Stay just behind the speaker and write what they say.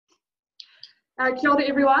Kia ora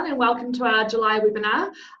everyone, and welcome to our July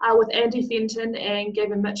webinar with Andy Fenton and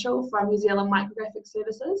Gavin Mitchell from New Zealand Micrographic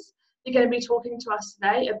Services. They're going to be talking to us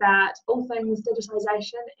today about all things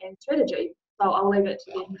digitisation and strategy. So I'll leave it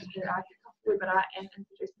to them to kick off the webinar and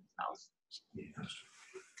introduce themselves.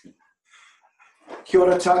 Kia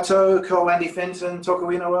ora tātou, ko Andy Fenton,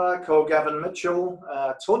 tōku ingoa, ko Gavin Mitchell,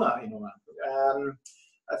 tōna ingoa.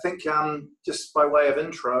 I think just by way of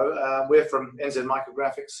intro, we're from NZ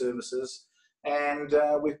Micrographic Services, and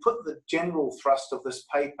we've put the general thrust of this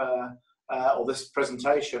paper or this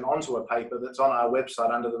presentation onto a paper that's on our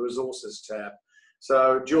website under the Resources tab.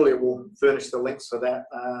 So Julia will furnish the links for that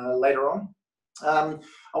later on. I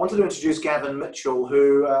wanted to introduce Gavin Mitchell,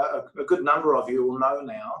 who a good number of you will know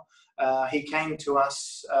now. He came to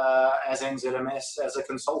us as NZMS as a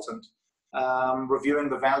consultant, reviewing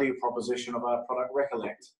the value proposition of our product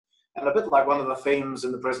Recollect. And a bit like one of the themes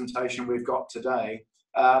in the presentation we've got today,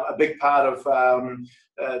 a big part of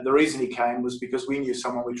the reason he came was because we knew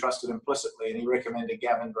someone we trusted implicitly, and he recommended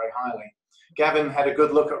Gavin very highly. Gavin had a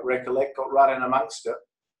good look at Recollect, got right in amongst it,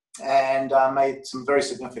 and made some very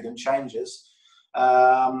significant changes.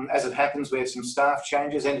 As it happens, we had some staff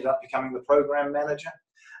changes, ended up becoming the program manager.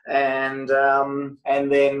 And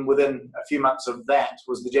then within a few months of that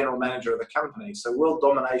was the general manager of the company. So world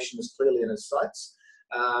domination is clearly in his sights.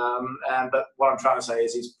 But what I'm trying to say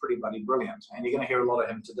is he's pretty bloody brilliant. And you're going to hear a lot of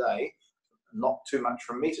him today. Not too much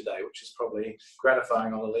from me today, which is probably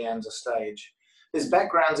gratifying on a LIANZA stage. His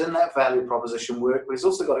background's in that value proposition work, but he's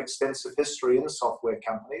also got extensive history in software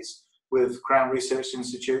companies with Crown Research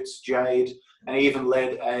Institutes, Jade, and he even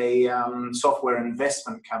led a software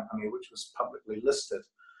investment company which was publicly listed.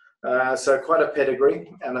 So quite a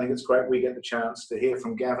pedigree, and I think it's great we get the chance to hear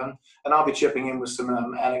from Gavin, and I'll be chipping in with some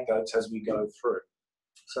anecdotes as we go through.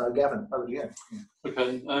 So Gavin, over to you.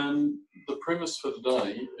 Okay, the premise for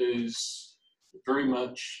today is very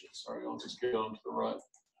much, sorry, I'll just get onto the right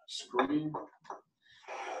screen,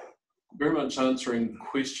 very much answering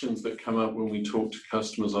questions that come up when we talk to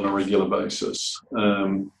customers on a regular basis.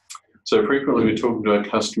 So frequently we're talking to our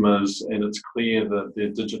customers and it's clear that their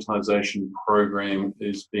digitisation program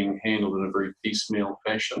is being handled in a very piecemeal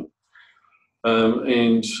fashion.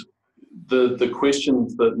 And the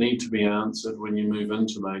questions that need to be answered when you move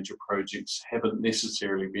into major projects haven't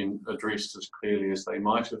necessarily been addressed as clearly as they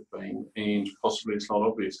might have been, and possibly it's not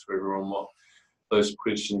obvious to everyone what those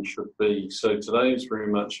questions should be. So today is very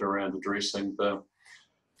much around addressing the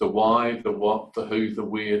why, the what, the who, the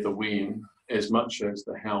where, the when, as much as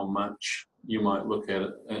the how much you might look at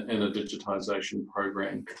it in a digitisation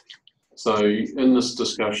program. So in this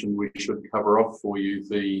discussion, we should cover off for you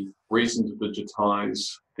the reason to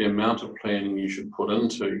digitise, the amount of planning you should put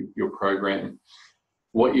into your program,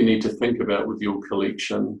 what you need to think about with your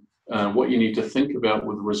collection, what you need to think about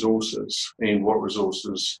with resources and what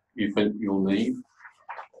resources you think you'll need,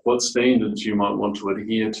 what standards you might want to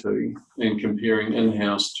adhere to, and comparing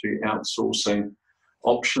in-house to outsourcing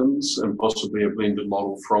options and possibly a blended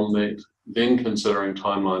model from that, then considering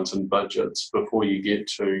timelines and budgets before you get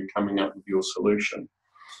to coming up with your solution.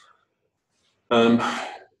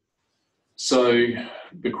 So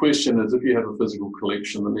the question is, if you have a physical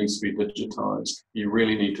collection that needs to be digitised, you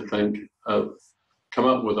really need to come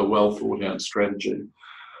up with a well thought out strategy. And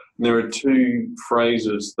there are two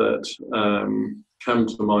phrases that come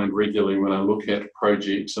to mind regularly when I look at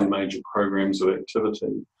projects and major programs of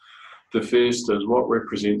activity. The first is what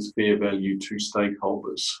represents fair value to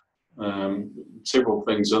stakeholders. Several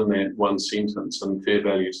things in that one sentence, and fair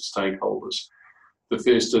value to stakeholders. The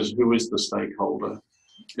first is, who is the stakeholder?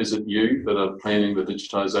 Is it you that are planning the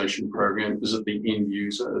digitisation program? Is it the end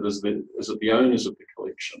user? Is it the owners of the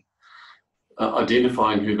collection?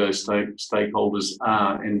 Identifying who those stakeholders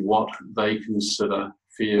are and what they consider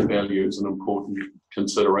fair value is an important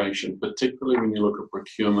consideration, particularly when you look at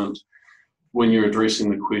procurement, when you're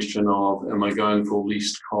addressing the question of, am I going for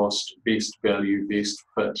least cost, best value, best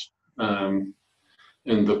fit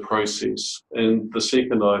in the process? And the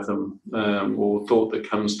second item or thought that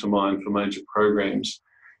comes to mind for major programs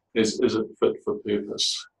is it fit for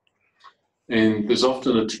purpose? And there's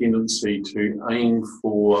often a tendency to aim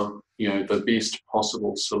for, the best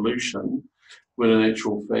possible solution, when in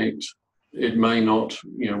actual fact, it may not,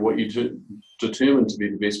 what you determine to be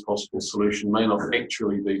the best possible solution may not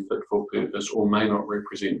actually be fit for purpose or may not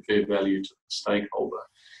represent fair value to the stakeholder.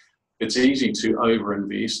 It's easy to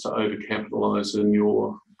overinvest, to overcapitalise in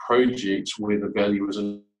your projects where the value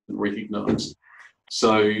isn't recognised.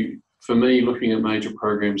 So for me, looking at major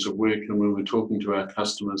programs of work and when we're talking to our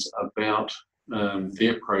customers about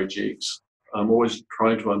their projects, I'm always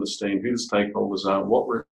trying to understand who the stakeholders are,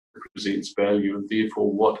 what represents value, and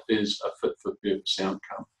therefore what is a fit for purpose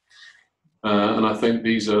outcome. And I think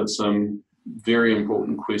these are some very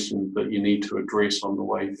important questions that you need to address on the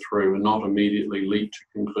way through, and not immediately leap to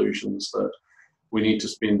conclusions that we need to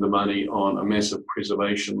spend the money on a massive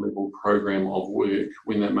preservation level program of work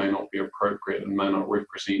when that may not be appropriate and may not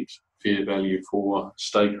represent fair value for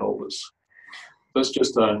stakeholders. That's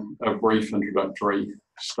just a brief introductory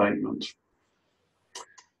statement.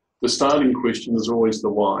 The starting question is always the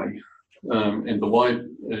why, and the why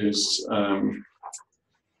is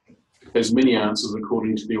has many answers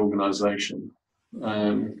according to the organisation.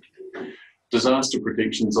 Disaster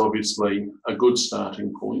protection is obviously a good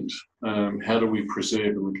starting point. How do we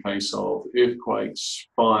preserve in the case of earthquakes,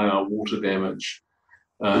 fire, water damage,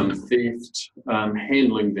 theft,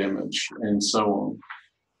 handling damage, and so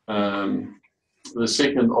on? The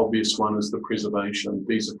second obvious one is the preservation.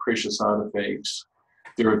 These are precious artefacts.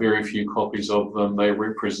 There are very few copies of them. They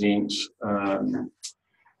represent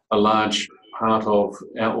a large part of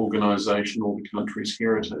our organisation or the country's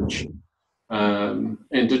heritage. And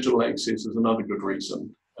digital access is another good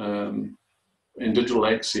reason. And digital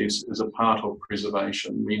access is a part of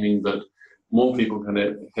preservation, meaning that more people can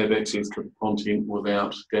have access to the content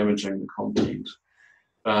without damaging the content.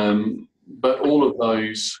 But all of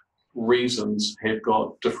those reasons have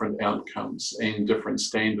got different outcomes and different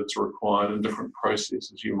standards required and different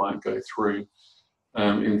processes you might go through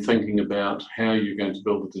in thinking about how you're going to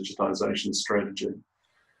build a digitisation strategy.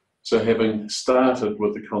 So having started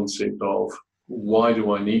with the concept of why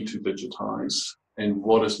do I need to digitise and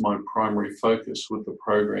what is my primary focus with the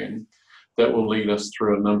program, that will lead us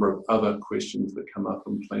through a number of other questions that come up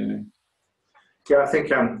in planning. Yeah, I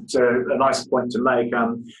think it's a nice point to make.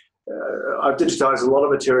 I've digitised a lot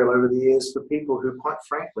of material over the years for people who, quite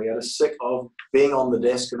frankly, are sick of being on the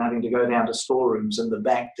desk and having to go down to storerooms in the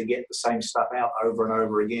back to get the same stuff out over and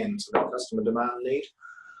over again. So that customer demand need.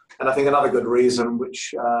 And I think another good reason,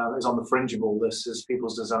 which is on the fringe of all this, is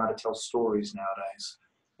people's desire to tell stories nowadays.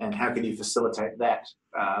 And how can you facilitate that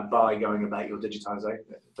by going about your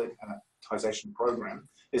digitisation program?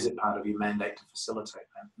 Is it part of your mandate to facilitate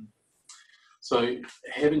that? So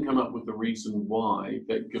having come up with the reason why,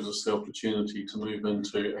 that gives us the opportunity to move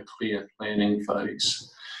into a clear planning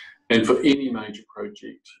phase. And for any major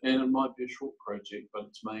project, and it might be a short project, but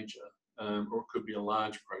it's major, or it could be a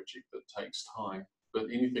large project that takes time, but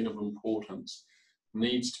anything of importance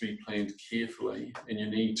needs to be planned carefully, and you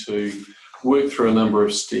need to work through a number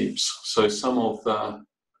of steps. So some of the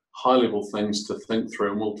high-level things to think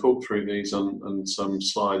through, and we'll talk through these on some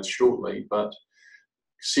slides shortly, but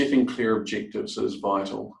setting clear objectives is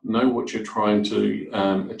vital. Know what you're trying to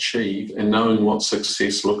achieve and knowing what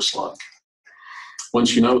success looks like.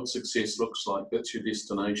 Once you know what success looks like, that's your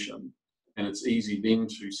destination, and it's easy then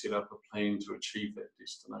to set up a plan to achieve that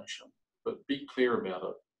destination. But be clear about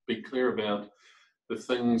it. Be clear about the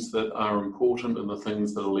things that are important and the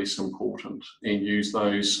things that are less important, and use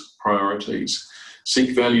those priorities.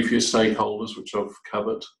 Seek value for your stakeholders, which I've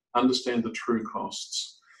covered. Understand the true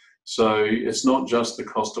costs. So it's not just the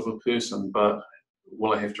cost of a person, but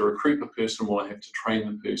will I have to recruit the person? Will I have to train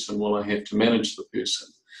the person? Will I have to manage the person?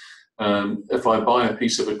 If I buy a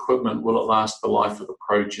piece of equipment, will it last the life of the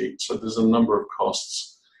project? So there's a number of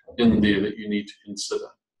costs in there that you need to consider.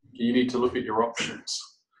 You need to look at your options.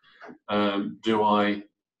 Do I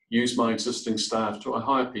use my existing staff? Do I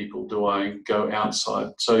hire people? Do I go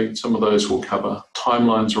outside? So some of those will cover.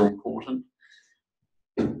 Timelines are important.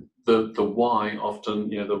 The why often,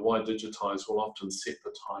 the why digitise will often set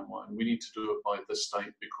the timeline. We need to do it by this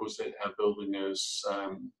date because our building is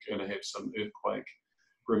going to have some earthquake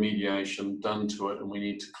remediation done to it, and we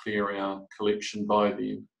need to clear our collection by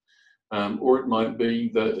then. Or it might be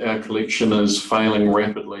that our collection is failing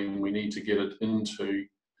rapidly and we need to get it into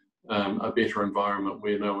a better environment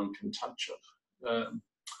where no one can touch it.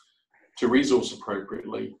 To resource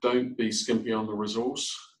appropriately, don't be skimpy on the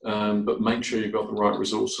resource, but make sure you've got the right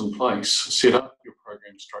resource in place. Set up your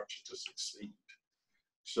program structure to succeed.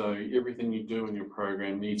 So everything you do in your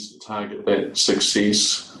program needs to target that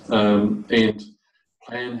success, and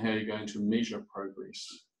plan how you're going to measure progress.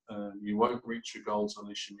 You won't reach your goals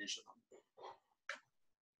unless you measure them.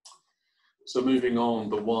 So moving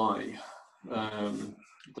on, the why.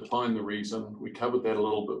 Define the reason. We covered that a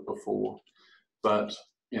little bit before, but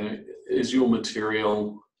is your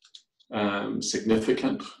material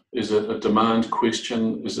significant? Is it a demand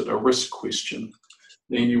question? Is it a risk question?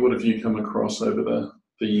 Andy, what have you come across over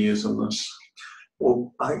the years on this?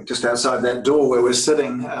 Well, I think just outside that door where we're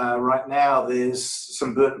sitting right now, there's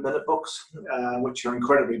some burnt minute books, which are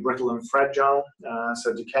incredibly brittle and fragile.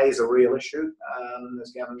 So decay is a real issue.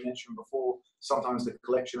 As Gavin mentioned before, sometimes the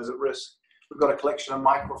collection is at risk. we've got a collection of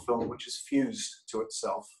microfilm which is fused to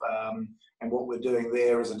itself. And what we're doing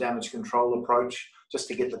there is a damage control approach just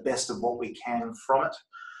to get the best of what we can from it.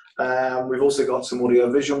 We've also got some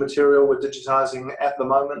audio-visual material we're digitising at the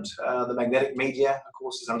moment. The magnetic media, of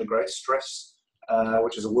course, is under great stress,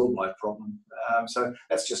 which is a worldwide problem. So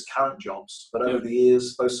that's just current jobs. But over the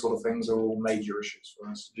years, those sort of things are all major issues for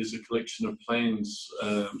us. There's a collection of plans,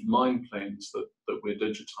 mine plans that we're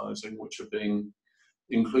digitising, which are being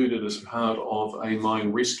included as part of a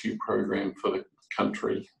mine rescue program for the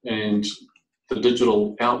country. And the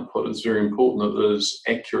digital output is very important that it is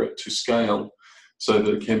accurate to scale so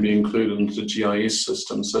that it can be included into GIS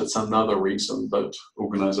systems. So it's another reason that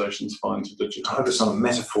organisations find to digitise. I hope it's not a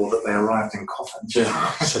metaphor that they arrived in coffins.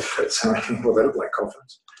 Yeah. Well, they look like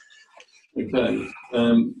coffins. Okay.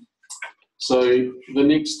 So the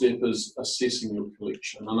next step is assessing your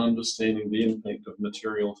collection and understanding the impact of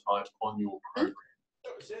material type on your program.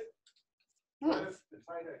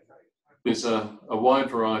 There's a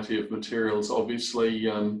wide variety of materials obviously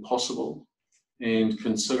possible, and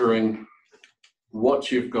considering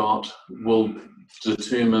what you've got will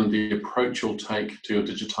determine the approach you'll take to your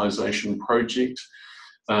digitisation project,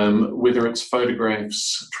 whether it's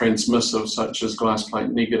photographs, transmissive such as glass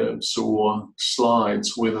plate negatives, or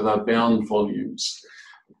slides, whether they're bound volumes,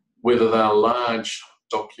 whether they're large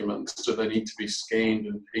documents, do they need to be scanned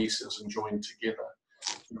in pieces and joined together?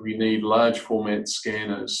 Do we need large format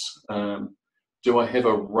scanners? Do I have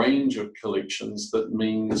a range of collections that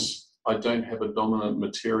means I don't have a dominant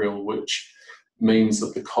material, which means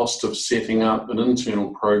that the cost of setting up an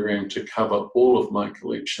internal program to cover all of my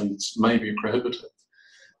collections may be prohibitive?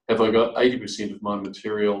 Have I got 80% of my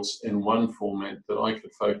materials in one format that I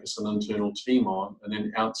could focus an internal team on and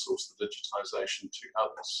then outsource the digitisation to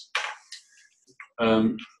others?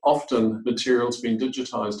 Often material's been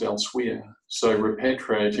digitised elsewhere, so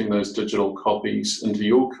repatriating those digital copies into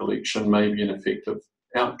your collection may be an effective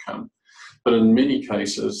outcome. But in many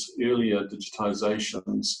cases, earlier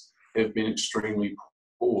digitisations have been extremely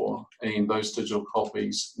poor, and those digital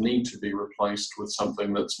copies need to be replaced with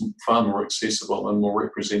something that's far more accessible and more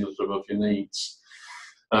representative of your needs.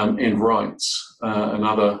 And rights,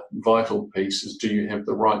 another vital piece is, do you have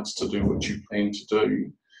the rights to do what you plan to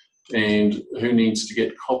do? And who needs to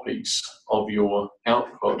get copies of your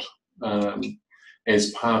output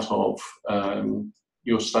as part of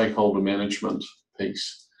your stakeholder management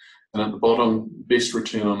piece? And at the bottom, best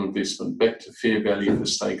return on investment, back to fair value for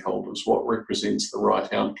stakeholders. What represents the right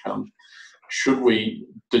outcome? Should we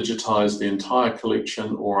digitise the entire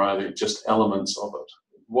collection, or are there just elements of it?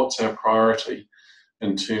 What's our priority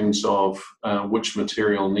in terms of which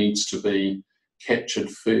material needs to be captured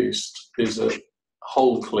first? Is it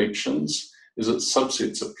whole collections? Is it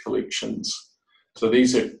subsets of collections? So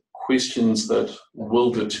these are questions that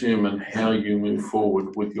will determine how you move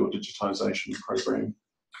forward with your digitisation program.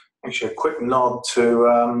 Actually, a quick nod to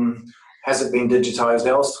has it been digitised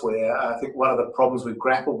elsewhere? I think one of the problems we've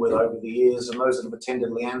grappled with over the years, and those that have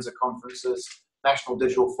attended LIANZA conferences, national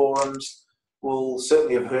digital forums, will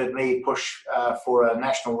certainly have heard me push for a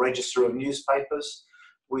national register of newspapers.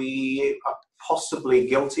 We are possibly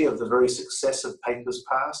guilty of the very success of Papers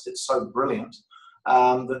Past. It's so brilliant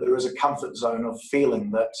that there is a comfort zone of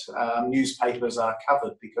feeling that newspapers are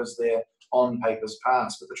covered because they're on Papers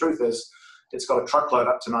Past. But the truth is, it's got a truckload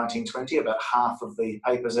up to 1920, about half of the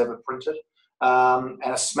papers ever printed, and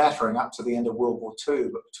a smattering up to the end of World War II.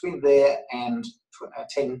 But between there and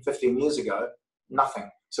 10, 15 years ago,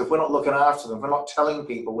 nothing. So if we're not looking after them, if we're not telling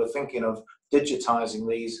people we're thinking of digitising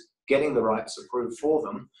these, getting the rights approved for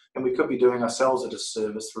them, then we could be doing ourselves a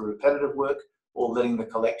disservice through repetitive work or letting the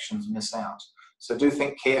collections miss out. So do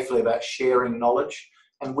think carefully about sharing knowledge,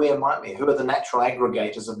 and where might we? Who are the natural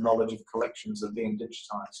aggregators of knowledge of collections that are being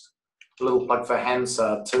digitised? A little plug for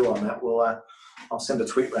Hansard too on that. I'll send a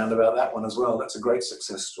tweet round about that one as well. That's a great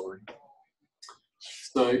success story.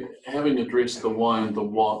 So having addressed the why and the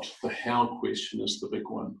what, the how question is the big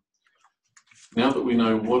one. Now that we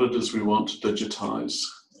know what it is we want to digitise,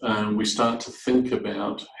 we start to think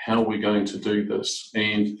about how we're going to do this.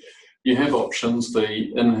 And you have options,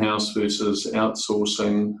 the in-house versus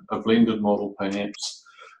outsourcing, a blended model perhaps,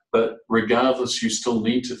 but regardless, you still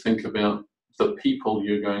need to think about the people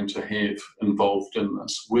you're going to have involved in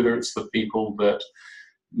this, whether it's the people that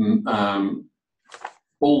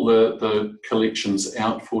all the collections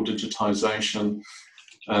out for digitisation,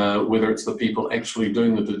 whether it's the people actually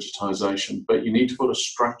doing the digitisation, but you need to put a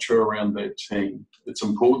structure around that team. It's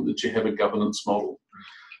important that you have a governance model,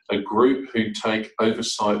 a group who take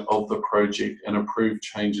oversight of the project and approve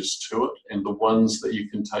changes to it, and the ones that you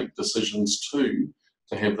can take decisions to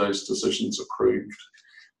have those decisions approved.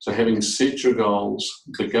 So having set your goals,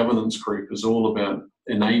 the governance group is all about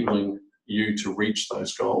enabling you to reach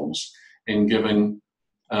those goals and giving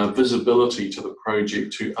visibility to the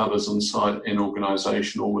project to others inside an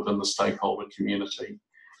organisation or within the stakeholder community.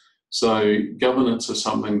 So governance is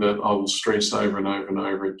something that I will stress over and over and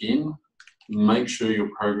over again. Make sure your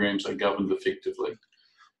programs are governed effectively.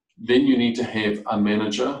 Then you need to have a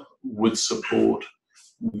manager with support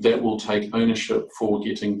that will take ownership for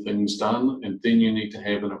getting things done, and then you need to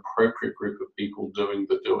have an appropriate group of people doing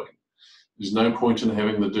the doing. There's no point in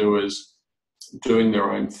having the doers doing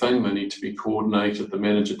their own thing. They need to be coordinated. The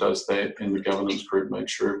manager does that, and the governance group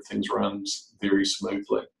makes sure everything runs very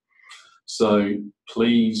smoothly. So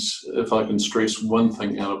please, if I can stress one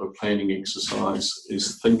thing out of a planning exercise,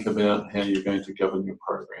 is think about how you're going to govern your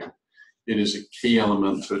program. It is a key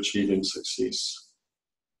element to achieving success.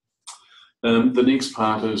 The next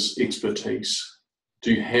part is expertise.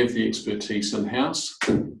 Do you have the expertise in-house?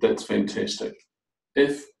 That's fantastic.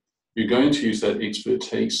 If you're going to use that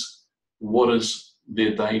expertise, what is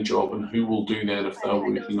their day job and who will do that if they're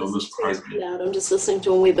working on this program? I'm just listening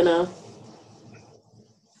to a webinar.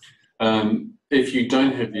 If you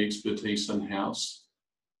don't have the expertise in-house,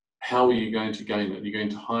 how are you going to gain it? Are you going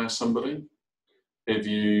to hire somebody? Have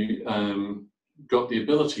you got the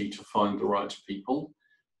ability to find the right people?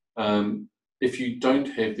 If you don't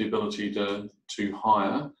have the ability to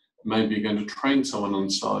hire, maybe you're going to train someone on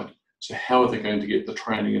site. So how are they going to get the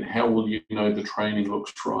training, and how will you know the training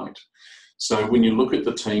looks right? So when you look at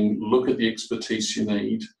the team, look at the expertise you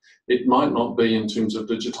need. It might not be in terms of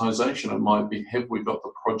digitisation. It might be, have we got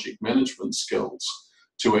the project management skills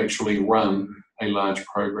to actually run a large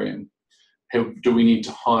program? Do we need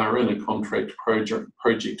to hire in a contract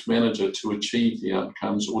project manager to achieve the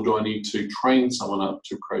outcomes, or do I need to train someone up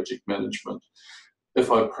to project management?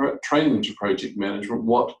 If I train them to project management,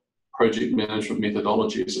 what project management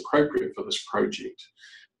methodology is appropriate for this project?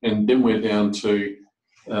 And then we're down to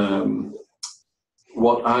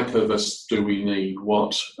what archivists do we need?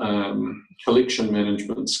 What collection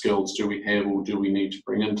management skills do we have, or do we need to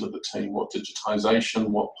bring into the team? What digitisation,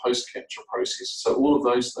 what post-capture processes? So all of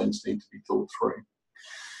those things need to be thought through.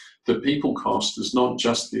 The people cost is not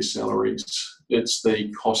just their salaries, it's the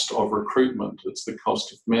cost of recruitment, it's the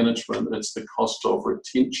cost of management, it's the cost of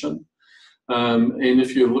retention. And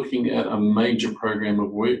if you're looking at a major program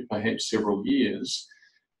of work, perhaps several years,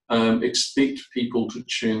 expect people to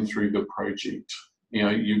churn through the project. You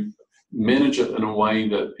know, you manage it in a way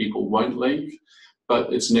that people won't leave,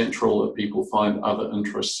 but it's natural that people find other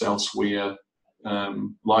interests elsewhere.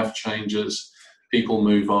 Life changes, people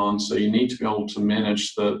move on, so you need to be able to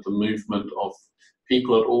manage the movement of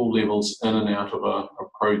people at all levels in and out of a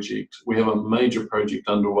project. We have a major project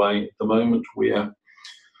underway at the moment where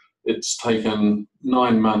it's taken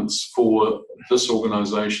 9 months for this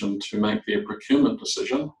organisation to make their procurement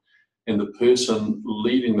decision, and the person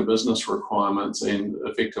leading the business requirements and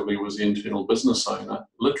effectively was the internal business owner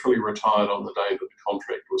literally retired on the day that the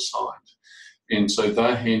contract was signed. And so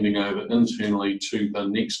they're handing over internally to the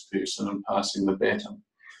next person and passing the baton.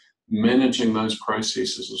 Managing those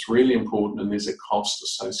processes is really important, and there's a cost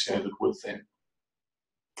associated with that.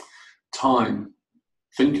 Time.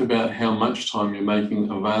 Think about how much time you're making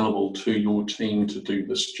available to your team to do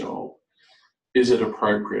this job. Is it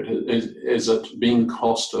appropriate? Is it being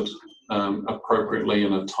costed appropriately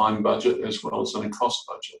in a time budget as well as in a cost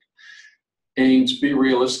budget? And be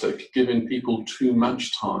realistic. Giving people too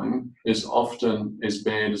much time is often as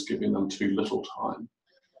bad as giving them too little time.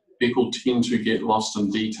 People tend to get lost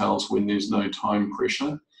in details when there's no time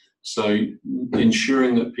pressure. So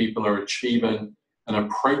ensuring that people are achieving an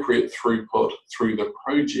appropriate throughput through the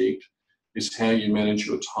project is how you manage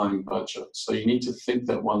your time budget. So you need to think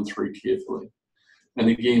that one through carefully. And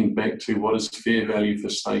again, back to what is fair value for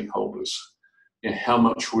stakeholders. How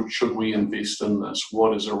much should we invest in this?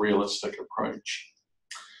 What is a realistic approach?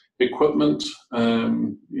 Equipment,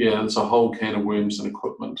 there's a whole can of worms in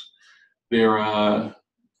equipment. There are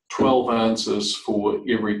 12 answers for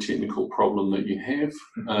every technical problem that you have,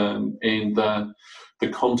 and the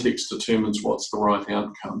context determines what's the right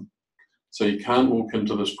outcome. So you can't walk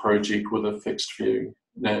into this project with a fixed view.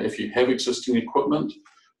 Now, if you have existing equipment,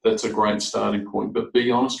 that's a great starting point, but be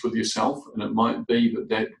honest with yourself, and it might be that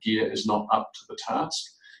that gear is not up to the task.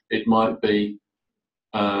 It might be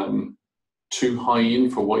too high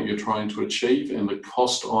end for what you're trying to achieve, and the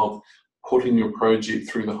cost of putting your project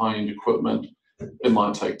through the high-end equipment, it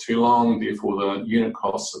might take too long, therefore the unit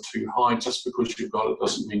costs are too high. Just because you've got it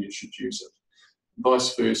doesn't mean you should use it.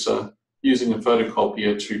 Vice versa, using a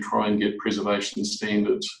photocopier to try and get preservation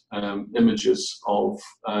standard images of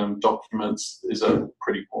documents is a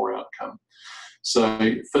pretty poor outcome. So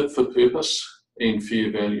fit for purpose and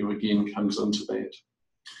fair value again comes into that.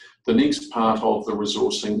 The next part of the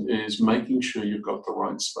resourcing is making sure you've got the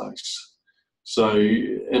right space. So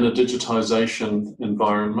in a digitisation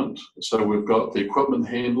environment, so we've got the equipment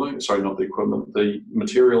handling, sorry, not the equipment, the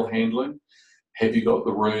material handling. Have you got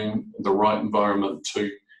the room, the right environment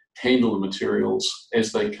to handle the materials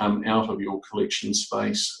as they come out of your collection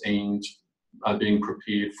space and are being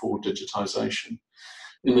prepared for digitisation?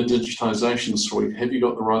 In the digitisation suite, have you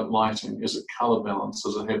got the right lighting? Is it colour balanced?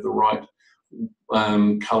 Does it have the right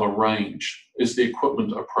colour range? Is the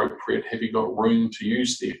equipment appropriate? Have you got room to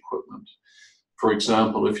use the equipment? For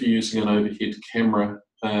example, if you're using an overhead camera,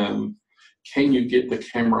 can you get the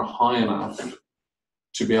camera high enough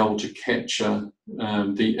to be able to capture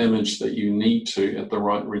the image that you need to at the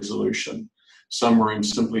right resolution? Some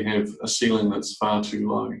rooms simply have a ceiling that's far too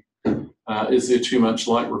low. Is there too much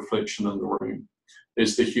light reflection in the room?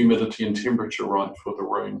 Is the humidity and temperature right for the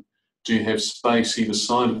room? Do you have space either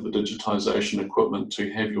side of the digitisation equipment to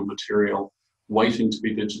have your material waiting to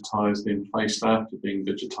be digitised, then placed after being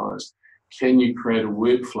digitised? Can you create a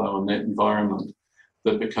workflow in that environment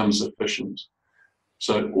that becomes efficient?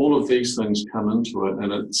 So all of these things come into it,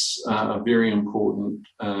 and it's a very important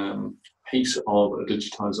piece of a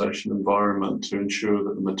digitisation environment to ensure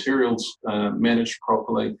that the materials managed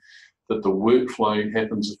properly, that the workflow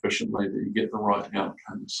happens efficiently, that you get the right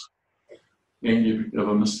outcomes. And you've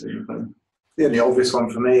never missed anything. Yeah, the obvious one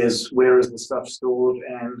for me is where is the stuff stored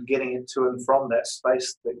and getting it to and from that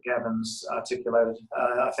space that Gavin's articulated.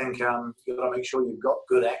 I think you've got to make sure you've got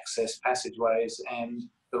good access passageways and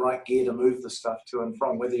the right gear to move the stuff to and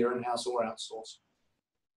from, whether you're in-house or outsourced.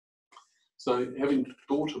 So having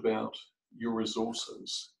thought about your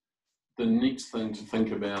resources, the next thing to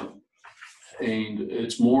think about, and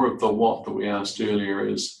it's more of the what that we asked earlier,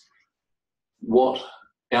 is what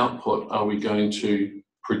output are we going to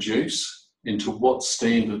produce and to what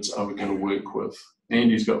standards are we going to work with?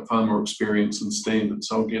 Andy's got far more experience in standards,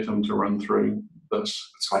 so I'll get him to run through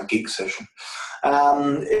this. It's my geek session.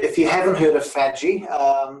 If you haven't heard of FADGI,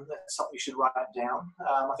 that's something you should write down.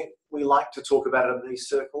 I think we like to talk about it in these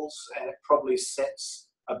circles, and it probably sets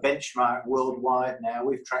a benchmark worldwide now.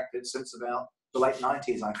 We've tracked it since about the late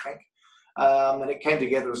 90s, I think. And it came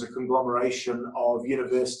together as a conglomeration of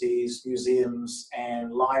universities, museums,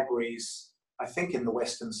 and libraries, I think in the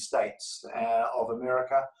Western states of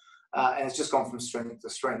America. And it's just gone from strength to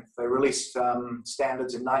strength. They released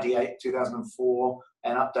standards in 98, 2004,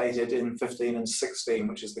 and updated in 15 and 16,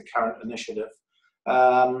 which is the current initiative.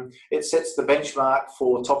 It sets the benchmark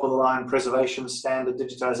for top-of-the-line preservation standard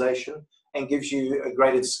digitisation and gives you a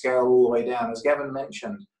graded scale all the way down. As Gavin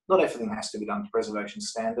mentioned, not everything has to be done to preservation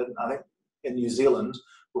standard. I think in New Zealand,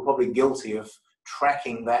 we're probably guilty of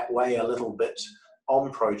tracking that way a little bit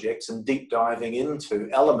on projects and deep diving into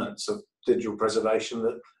elements of digital preservation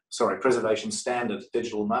that, preservation standard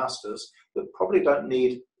digital masters that probably don't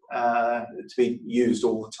need to be used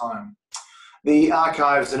all the time. The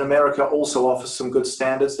archives in America also offer some good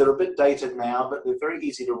standards. They're a bit dated now, but they're very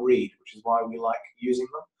easy to read, which is why we like using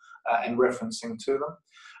them and referencing to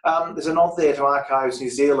them. There's a nod there to Archives New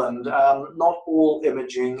Zealand. Not all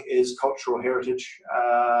imaging is cultural heritage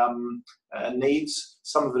needs.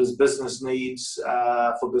 Some of it is business needs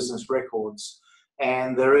for business records.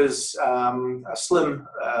 And there is a slim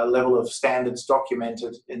level of standards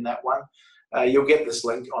documented in that one. You'll get this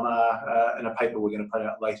link on in a paper we're going to put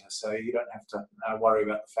out later, so you don't have to worry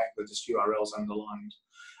about the fact that this URL is underlined.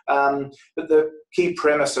 But the key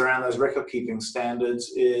premise around those record keeping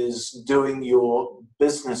standards is doing your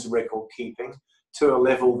business record keeping to a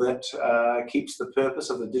level that keeps the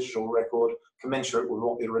purpose of the digital record commensurate with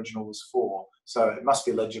what the original was for. So it must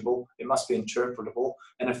be legible, it must be interpretable,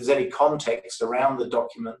 and if there's any context around the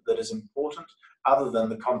document that is important other than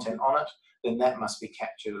the content on it, then that must be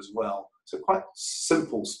captured as well. So quite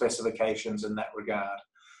simple specifications in that regard.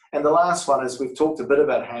 And the last one is we've talked a bit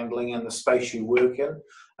about handling and the space you work in.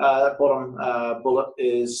 That bottom bullet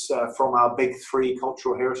is from our big three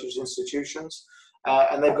cultural heritage institutions.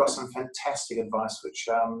 And they've got some fantastic advice which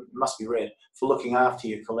must be read for looking after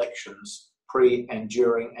your collections pre and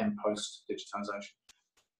during and post digitisation.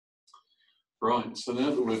 Right, so now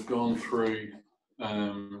that we've gone through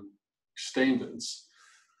standards,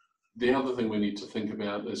 the other thing we need to think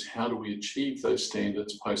about is how do we achieve those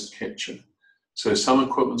standards post-capture. So some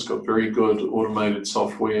equipment's got very good automated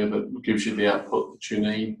software that gives you the output that you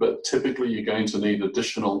need, but typically you're going to need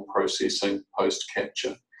additional processing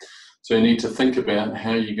post-capture. So you need to think about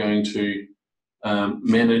how you're going to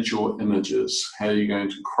manage your images, how you're going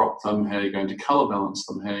to crop them, how you're going to colour balance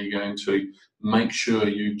them, how you're going to make sure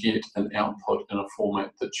you get an output in a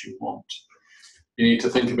format that you want. You need to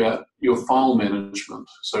think about your file management.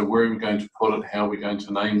 So where are we going to put it? How are we going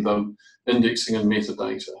to name them? Indexing and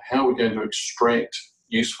metadata. How are we going to extract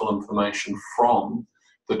useful information from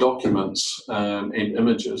the documents and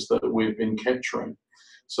images that we've been capturing?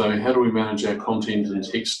 So how do we manage our content and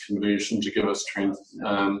text conversion to give us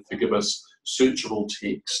searchable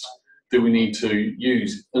text? Do we need to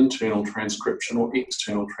use internal transcription or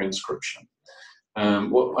external transcription?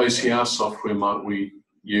 What OCR software might we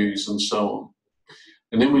use, and so on?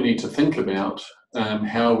 And then we need to think about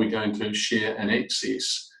how are we going to share and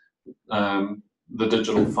access the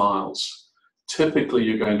digital files. Typically,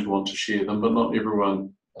 you're going to want to share them, but not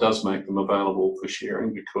everyone does make them available for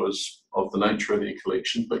sharing because of the nature of their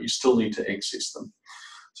collection, but you still need to access them.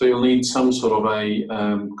 So you'll need some sort of a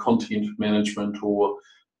content management or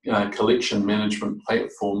collection management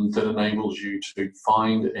platform that enables you to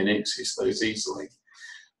find and access those easily.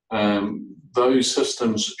 Those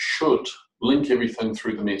systems should link everything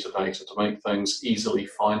through the metadata to make things easily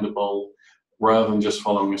findable, rather than just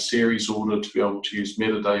following a series order, to be able to use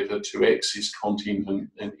metadata to access content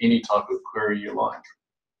in any type of query you like.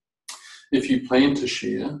 If you plan to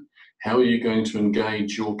share, how are you going to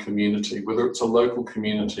engage your community, whether it's a local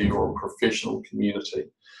community or a professional community?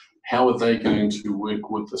 How are they going to work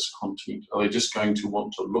with this content? Are they just going to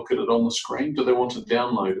want to look at it on the screen? Do they want to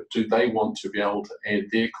download it? Do they want to be able to add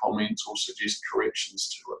their comments or suggest corrections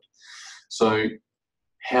to it? So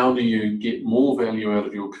how do you get more value out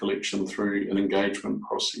of your collection through an engagement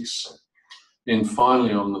process? And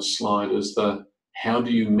finally on this slide is how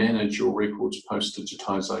do you manage your records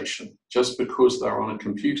post-digitisation? Just because they're on a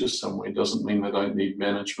computer somewhere doesn't mean they don't need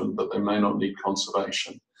management, but they may not need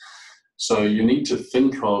conservation. So you need to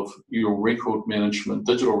think of your record management,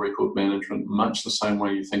 digital record management, much the same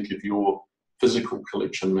way you think of your physical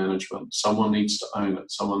collection management. Someone needs to own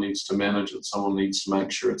it, someone needs to manage it, someone needs to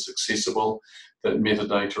make sure it's accessible, that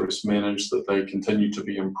metadata is managed, that they continue to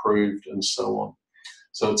be improved, and so on.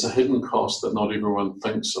 So it's a hidden cost that not everyone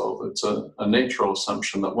thinks of. It's a natural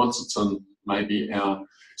assumption that once it's in maybe our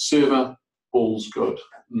server, all's good.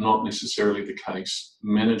 Not necessarily the case.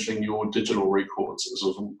 Managing your digital records is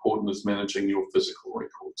as important as managing your physical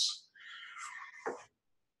records.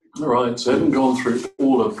 All right, so having gone through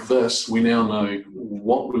all of this, we now know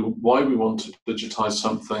why we want to digitize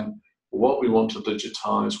something, what we want to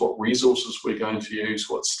digitize, what resources we're going to use,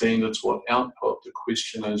 what standards, what output. The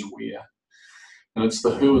question is where. And it's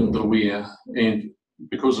the who and the where. And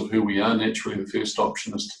because of who we are, naturally the first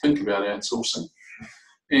option is to think about outsourcing.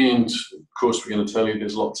 And of course, we're going to tell you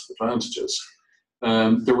there's lots of advantages.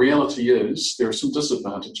 The reality is there are some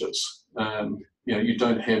disadvantages. You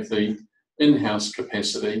don't have the in-house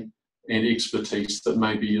capacity and expertise that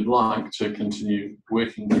maybe you'd like to continue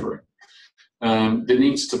working through. There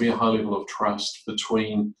needs to be a high level of trust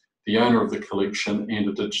between the owner of the collection and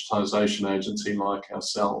a digitisation agency like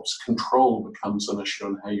ourselves. Control becomes an issue,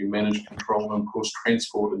 and how you manage control, and of course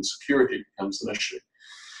transport and security becomes an issue.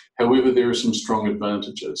 However, there are some strong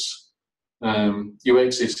advantages. You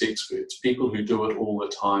access experts, people who do it all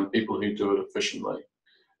the time, people who do it efficiently.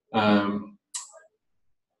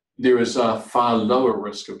 There is a far lower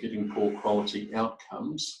risk of getting poor quality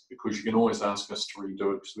outcomes because you can always ask us to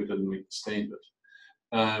redo it because we didn't meet the standard.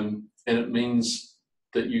 And it means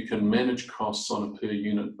that you can manage costs on a per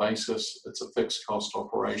unit basis. It's a fixed cost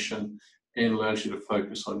operation and allows you to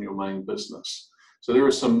focus on your main business. So there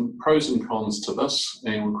are some pros and cons to this,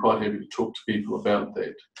 and we're quite happy to talk to people about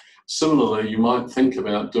that. Similarly, you might think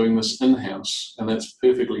about doing this in-house, and that's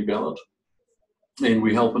perfectly valid. And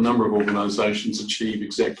we help a number of organisations achieve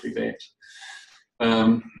exactly that.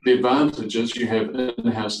 The advantage is you have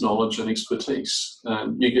in-house knowledge and expertise.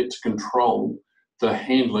 You get to control the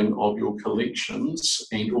handling of your collections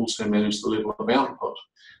and also manage the level of output.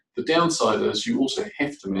 The downside is you also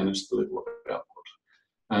have to manage the level of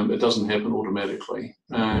output. It doesn't happen automatically.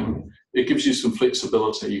 It gives you some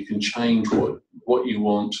flexibility. You can change what you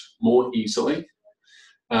want more easily,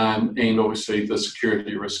 and obviously the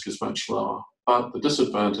security risk is much lower. But the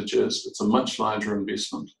disadvantage is it's a much larger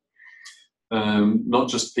investment. Not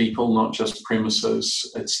just people, not just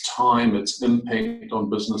premises, it's time, it's impact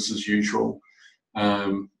on business as usual.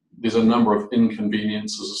 There's a number of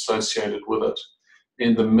inconveniences associated with it,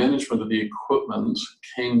 and the management of the equipment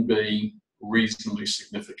can be reasonably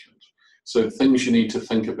significant. So things you need to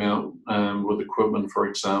think about with equipment, for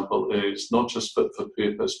example, is not just fit for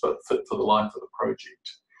purpose, but fit for the life of the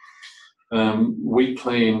project. We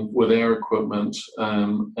plan with our equipment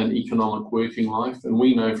an economic working life, and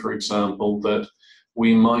we know, for example, that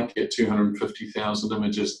we might get 250,000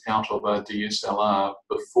 images out of our DSLR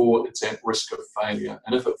before it's at risk of failure.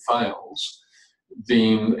 And if it fails,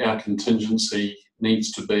 then our contingency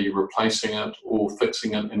needs to be replacing it or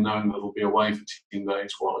fixing it and knowing that it'll be away for 10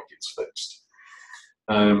 days while it gets fixed.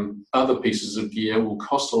 Other pieces of gear will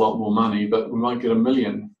cost a lot more money, but we might get 1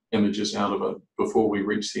 million images out of it before we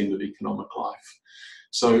reach the end of economic life.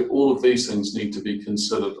 So all of these things need to be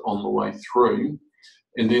considered on the way through.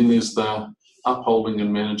 And then there's the upholding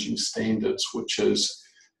and managing standards, which is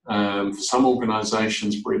for some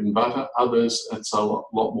organisations bread and butter, others it's a lot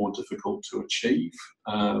more difficult to achieve,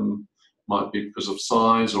 might be because of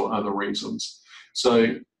size or other reasons.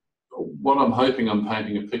 So what I'm hoping I'm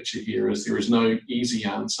painting a picture here is there is no easy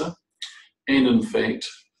answer, and in fact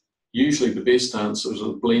usually the best answer is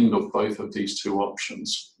a blend of both of these two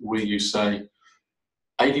options, where you say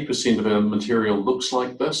 80% of our material looks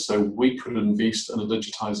like this, so we could invest in a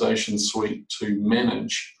digitisation suite to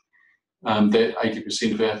manage that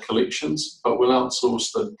 80% of our collections, but we'll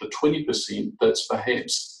outsource the 20% that's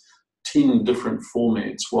perhaps 10 different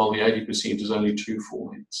formats, while the 80% is only 2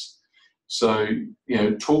 formats. So, you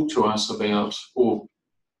know, talk to us about, or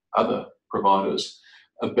other providers,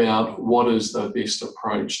 about what is the best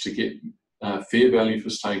approach to get fair value for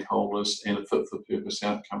stakeholders and a fit for purpose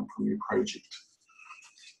outcome from your project.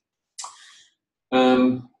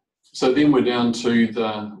 So then we're down to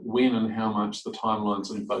the when and how much, the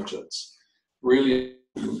timelines and budgets. Really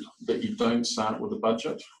important that you don't start with a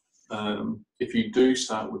budget. If you do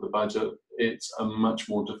start with a budget, it's a much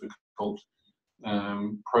more difficult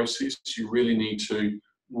process. You really need to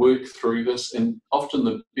work through this, and often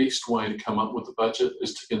the best way to come up with a budget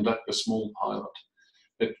is to conduct a small pilot.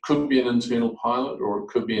 It could be an internal pilot, or it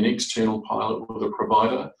could be an external pilot with a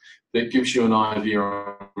provider that gives you an idea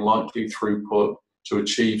on likely throughput to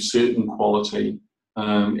achieve certain quality,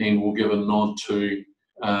 and will give a nod to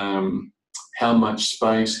how much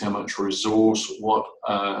space, how much resource, what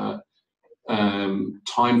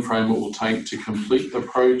time frame it will take to complete the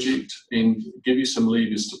project, and give you some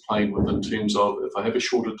levers to play with in terms of, if I have a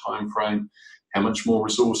shorter time frame, how much more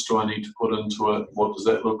resource do I need to put into it? What does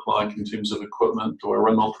that look like in terms of equipment? Do I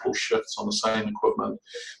run multiple shifts on the same equipment?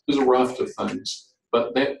 There's a raft of things,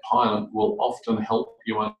 but that pilot will often help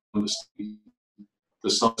you understand the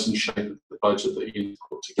size and shape of the budget that you need to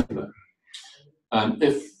put together.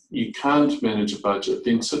 If you can't manage a budget,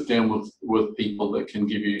 then sit down with people that can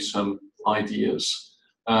give you some ideas.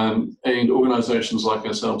 And organisations like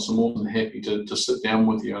ourselves are more than happy to sit down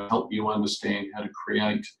with you and help you understand how to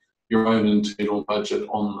create your own internal budget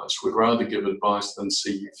on this. We'd rather give advice than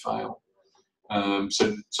see you fail.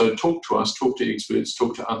 So talk to us, talk to experts,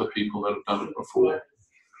 talk to other people that have done it before.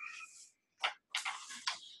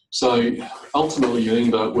 So ultimately you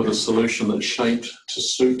end up with a solution that's shaped to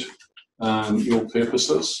suit your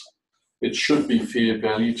purposes. It should be fair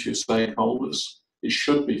value to your stakeholders. It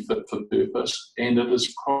should be fit for purpose, and it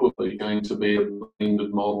is probably going to be a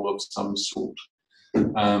blended model of some sort.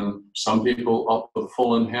 Some people opt for the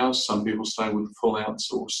full in-house, some people stay with the full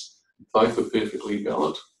outsource. Both are perfectly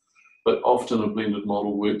valid, but often a blended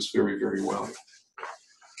model works very, very well.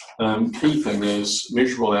 Key thing is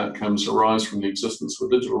measurable outcomes arise from the existence of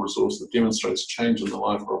a digital resource that demonstrates a change in the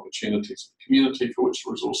life or opportunities of the community for which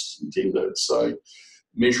the resource is intended. So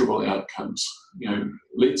measurable outcomes, you know,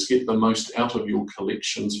 let's get the most out of your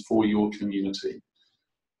collections for your community.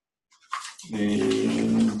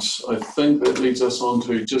 And I think that leads us on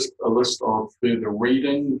to just a list of further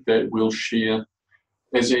reading that we'll share.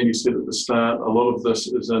 As Andy said at the start, a lot of this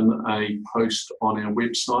is in a post on our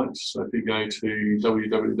website. So if you go to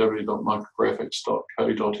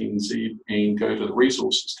www.micrographics.co.nz and go to the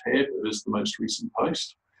resources tab, it is the most recent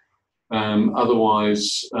post.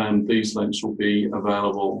 Otherwise, these links will be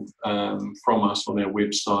available from us on our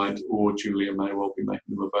website, or Julia may well be making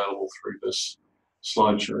them available through this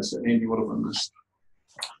slideshow. So Andy, what have I missed?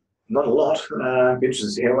 Not a lot. Be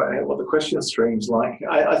interested to hear what the question stream's like.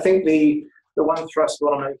 I think the one thrust I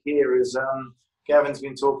want to make here is Gavin's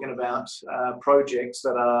been talking about projects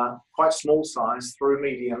that are quite small size, through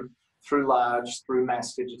medium, through large, through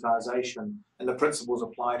mass digitisation, and the principles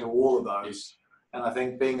apply to all of those. And I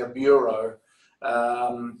think being a bureau,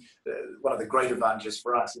 one of the great advantages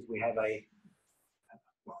for us is we have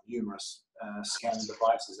numerous scanning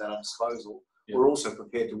devices at our disposal. Yeah. We're also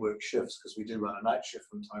prepared to work shifts because we do run a night shift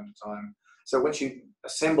from time to time. So once you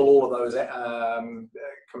assemble all of those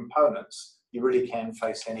components, you really can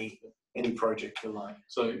face any project you like.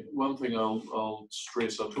 So one thing I'll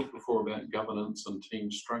stress, I talked before about governance and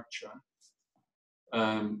team structure.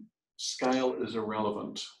 Scale is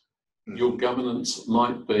irrelevant. Your governance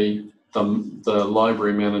might be the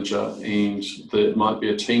library manager, and there might be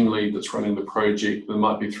a team lead that's running the project. There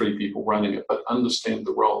might be 3 people running it, but understand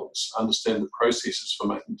the roles, understand the processes for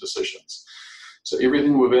making decisions. So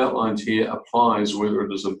everything we've outlined here applies whether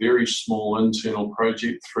it is a very small internal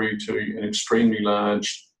project through to an extremely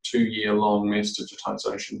large 2-year-long mass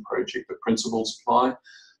digitisation project. The principles apply.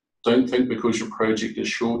 Don't think because your project is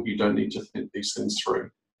short, you don't need to think these things through.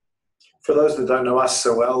 For those that don't know us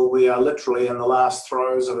so well, we are literally in the last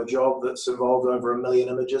throes of a job that's involved over 1 million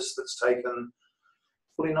images that's taken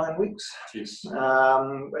 49 weeks. Yes.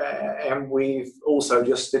 And we've also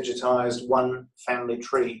just digitised one family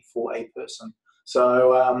tree for a person.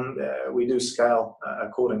 So we do scale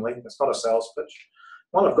accordingly. It's not a sales pitch.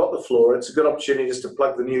 While I've got the floor, it's a good opportunity just to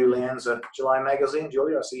plug the new LIANZA July magazine.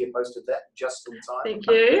 Julia, I see you posted that just in time. Thank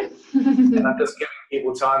you. And I'm just giving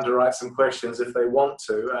people time to write some questions if they want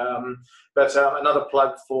to. But another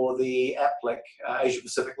plug for the APLIC, Asia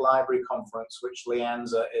Pacific Library Conference, which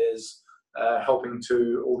LIANZA is helping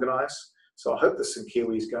to organise. So I hope there's some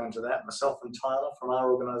Kiwis going to that. Myself and Tyler from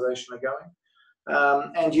our organisation are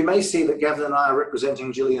going. And you may see that Gavin and I are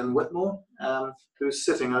representing Gillian Whitmore, who's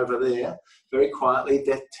sitting over there very quietly.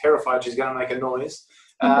 They're terrified she's going to make a noise,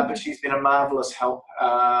 but she's been a marvellous help,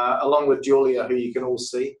 along with Julia, who you can all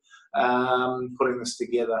see, putting this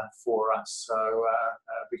together for us. So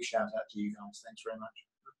a big shout out to you guys. Thanks very much.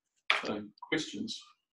 So, questions?